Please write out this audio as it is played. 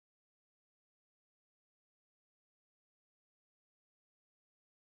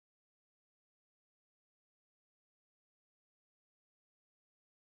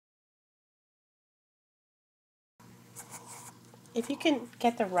If you can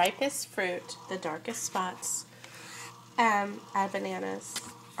get the ripest fruit, the darkest spots, our bananas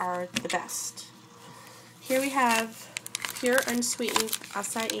are the best. Here we have pure unsweetened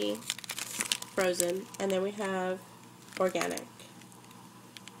acai, frozen, and then we have organic.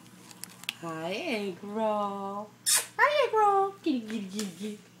 Hi, egg roll. Hi, egg roll. Giddy, giddy, giddy,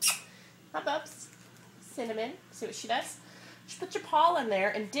 giddy. Hi, Bubs. Cinnamon. See what she does? She puts your paw in there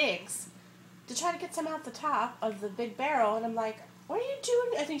and digs to try to get some out the top of the big barrel, and I'm like, what are you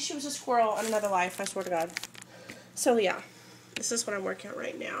doing? I think she was a squirrel on another life, I swear to God. So yeah, this is what I'm working on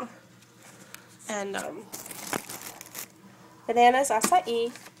right now. And bananas,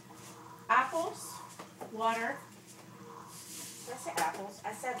 acai, apples, water. Did I say apples?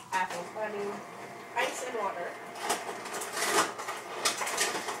 I said apples, but I mean ice and water.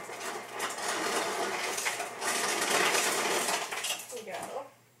 There we go.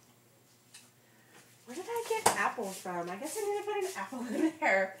 Where did I get apples from? I guess I need to put an apple in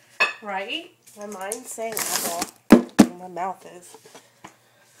there, right? My mind's saying apple. My mouth is.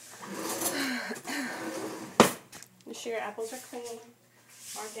 You sure your apples are clean,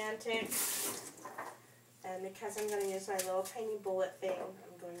 organic, and because I'm going to use my little tiny bullet thing,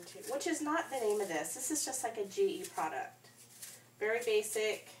 I'm going to, which is not the name of this. This is just like a GE product. Very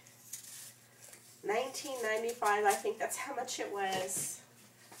basic. $19.95, I think that's how much it was.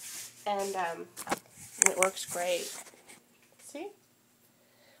 And it works great. See?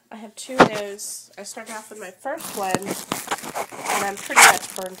 I have two of those. I started off with my first one, and I'm pretty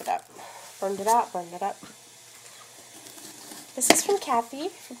much burned it up. Burned it out, burned it up. This is from Kathy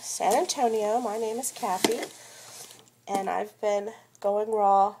from San Antonio. My name is Kathy, and I've been going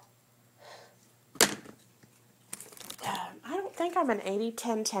raw. I don't think I'm an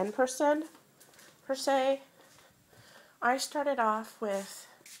 80-10-10 person, per se. I started off with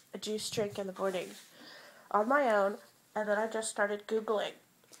a juice drink in the morning on my own, and then I just started Googling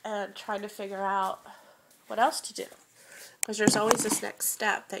and trying to figure out what else to do, because there's always this next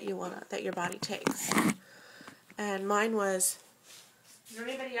step that that your body takes. And mine was, is there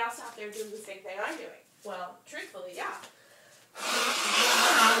anybody else out there doing the same thing I'm doing? Well, truthfully, yeah.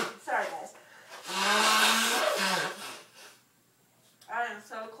 Sorry, guys. I am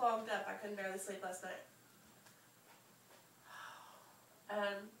so clogged up, I couldn't barely sleep last night.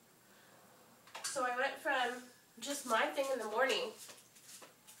 So I went from just my thing in the morning,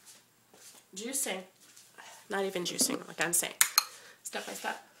 juicing, not even juicing, like I'm saying, step by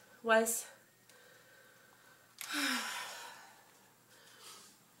step, was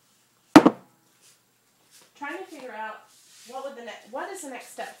trying to figure out what is the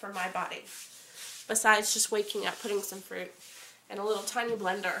next step for my body, besides just waking up, putting some fruit in a little tiny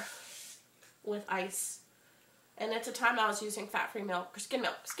blender with ice. And at the time I was using fat-free milk, or skim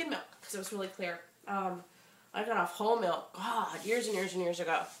milk, because it was really clear. I got off whole milk, God, years and years and years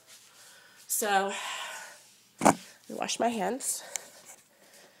ago. So, I wash my hands.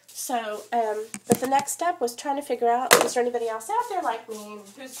 So, but the next step was trying to figure out, is there anybody else out there like me,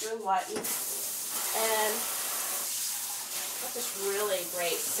 who's doing what, and got this really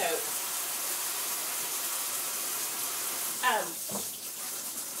great soap. I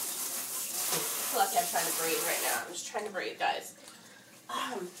feel like I'm trying to breathe right now. I'm just trying to breathe, guys.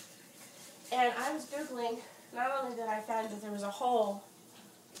 And I was Googling, not only did I find that there was a whole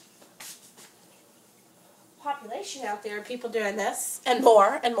population out there of people doing this, and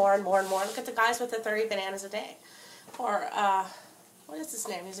more, and more, and more, and more. Look at the guys with the 30 bananas a day. Or, what is his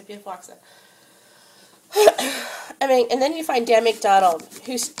name? He's a beautiful accent. I mean, and then you find Dan McDonald,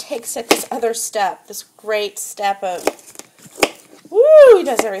 who takes it this other step, this great step of, woo, he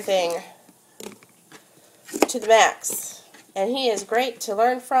does everything to the max. And he is great to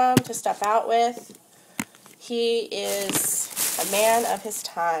learn from, to step out with. He is a man of his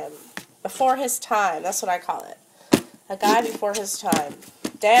time. Before his time, that's what I call it. A guy before his time.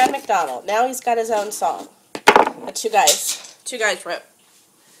 Dan McDonald. Now he's got his own song that two guys wrote.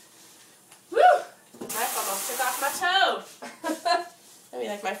 Woo! I almost took off my toe. Maybe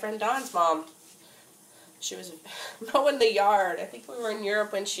like my friend Dawn's mom. She was mowing the yard. I think we were in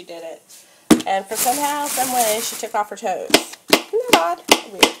Europe when she did it. And for somehow, some way, she took off her toes. Isn't that odd?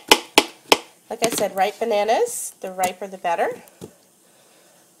 Weird. Like I said, ripe bananas. The riper, the better.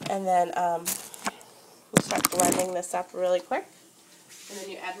 And then we'll start blending this up really quick. And then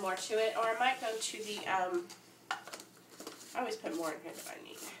you add more to it. Or I might go to the, I always put more in here than I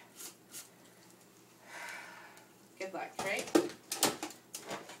need. Good luck, right?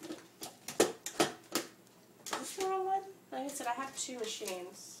 Is this the wrong one? Like I said, I have two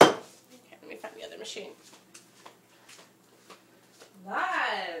machines. Okay, let me find the other machine.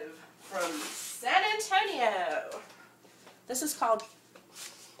 Live from San Antonio, This is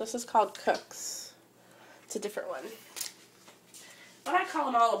called Cooks. It's a different one. But I call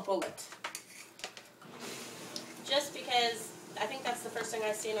them all a bullet. Just because I think that's the first thing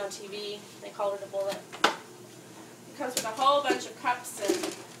I've seen on TV. They call it a bullet. It comes with a whole bunch of cups and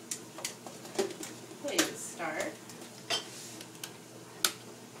please start.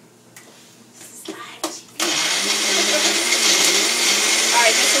 This is live TV.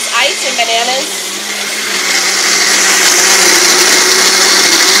 Alright, this is ice and bananas.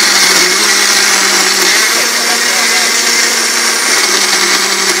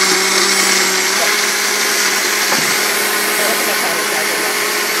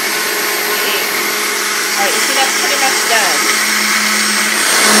 Alright, you see that's pretty much done.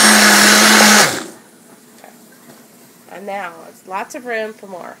 Okay. And now, it's lots of room for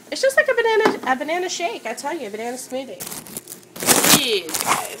more. It's just like a banana shake, I tell you, a banana smoothie. Please,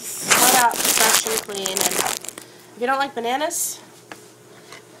 guys, start out fresh and clean. And if you don't like bananas,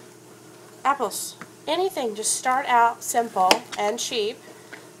 apples, anything, just start out simple and cheap.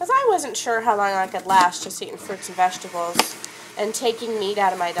 Because I wasn't sure how long I could last just eating fruits and vegetables and taking meat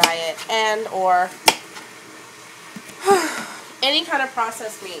out of my diet and or any kind of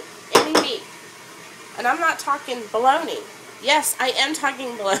processed meat, any meat. And I'm not talking bologna. Yes, I am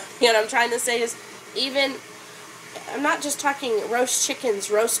talking bologna. What I'm trying to say is I'm not just talking roast chickens,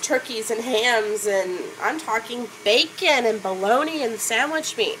 roast turkeys, and hams, and I'm talking bacon and bologna and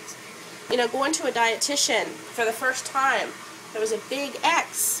sandwich meat. You know, going to a dietitian for the first time, there was a big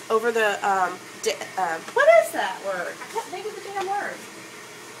X over the, what is that word? I can't think of the damn word.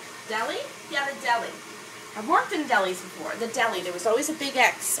 Deli? Yeah, the deli. I've worked in delis before. The deli. There was always a big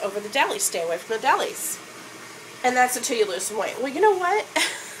X over the deli. Stay away from the delis. And that's until you lose some weight. Well, you know what?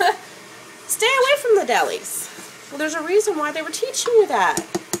 Stay away from the delis. Well, there's a reason why they were teaching you that.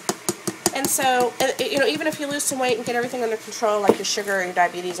 And so, you know, even if you lose some weight and get everything under control, like your sugar or your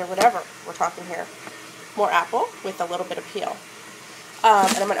diabetes or whatever, we're talking here. More apple with a little bit of peel.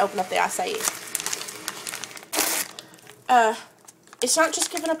 And I'm going to open up the acai. It's not just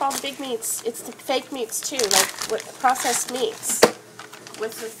giving up all the big meats. It's the fake meats, too, like with processed meats.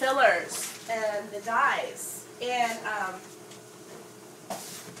 With the fillers and the dyes. And,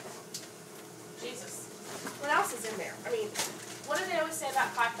 Jesus. What else is in there? I mean, what do they always say about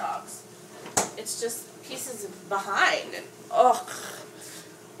hot dogs? It's just pieces of behind. And, ugh.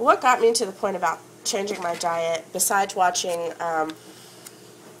 What got me to the point about changing my diet, besides watching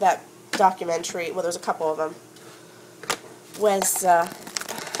that documentary, well, there's a couple of them, was,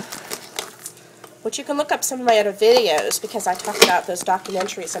 which you can look up some of my other videos, because I talk about those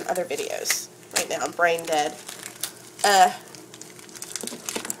documentaries and other videos. Right now, I'm brain dead.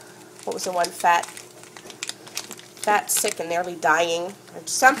 What was the one? Fat, sick, and nearly dying. Or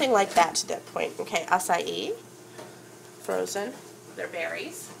something like that to that point. Okay, acai. Frozen. They're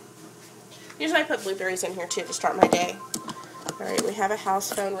berries. Usually I put blueberries in here, too, to start my day. Alright, we have a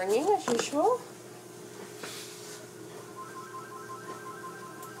house phone ringing, as usual.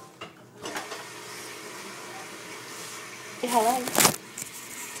 Hello.